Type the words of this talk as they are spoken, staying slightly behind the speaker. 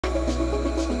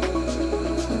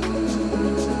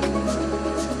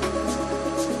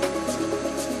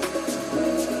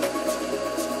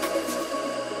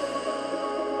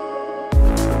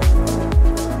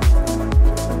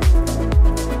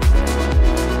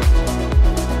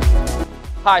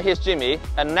Hi, here's Jimmy,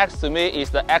 and next to me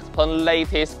is the XPeng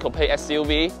latest coupe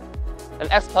SUV. And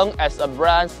XPeng, as a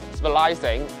brand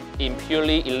specializing in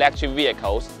purely electric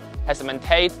vehicles, has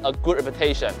maintained a good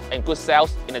reputation and good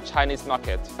sales in the Chinese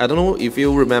market. I don't know if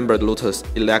you remember the Lotus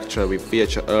Electra we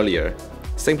featured earlier.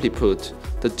 Simply put,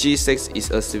 the G6 is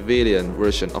a civilian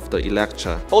version of the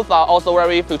Electra. Both are also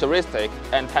very futuristic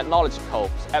and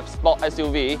technological sport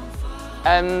SUV,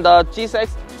 and the G6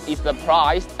 is the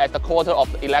price at the quarter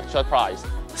of the Electra price.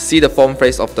 See the form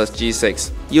face of the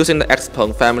G6, using the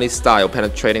XPeng family style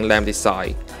penetrating lamp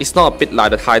design. It's not a bit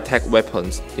like the high-tech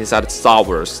weapons inside the Star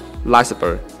Wars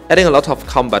lightsaber, adding a lot of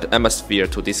combat atmosphere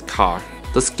to this car.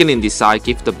 The skinning design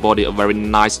gives the body a very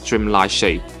nice streamlined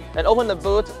shape. And open the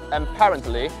boot, and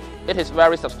apparently, it is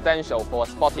very substantial for a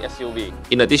sporty SUV.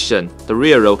 In addition, the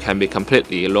rear row can be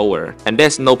completely lower, and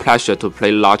there's no pressure to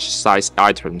play large-sized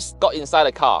items. Got inside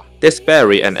the car. There's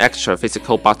barely an extra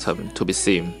physical button to be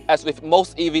seen. As with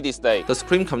most EV these days, the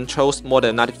screen controls more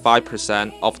than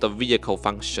 95% of the vehicle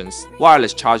functions.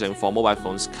 Wireless charging for mobile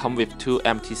phones come with 2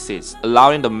 empty seats,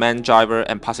 allowing the main driver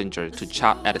and passenger to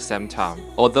charge at the same time.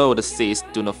 Although the seats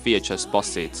do not feature sport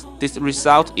seats, this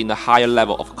results in a higher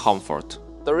level of comfort.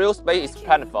 The real space is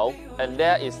plentiful, and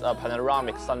there is a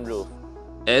panoramic sunroof.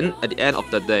 And at the end of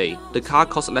the day, the car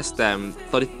costs less than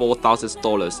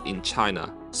 $34,000 in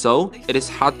China. So, it is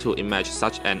hard to imagine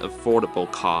such an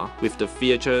affordable car with the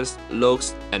features,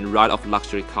 looks, and ride of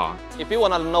luxury car. If you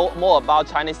want to know more about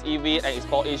Chinese EV and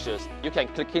export issues, you can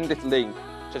click in this link.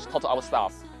 Just talk to our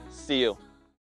staff. See you.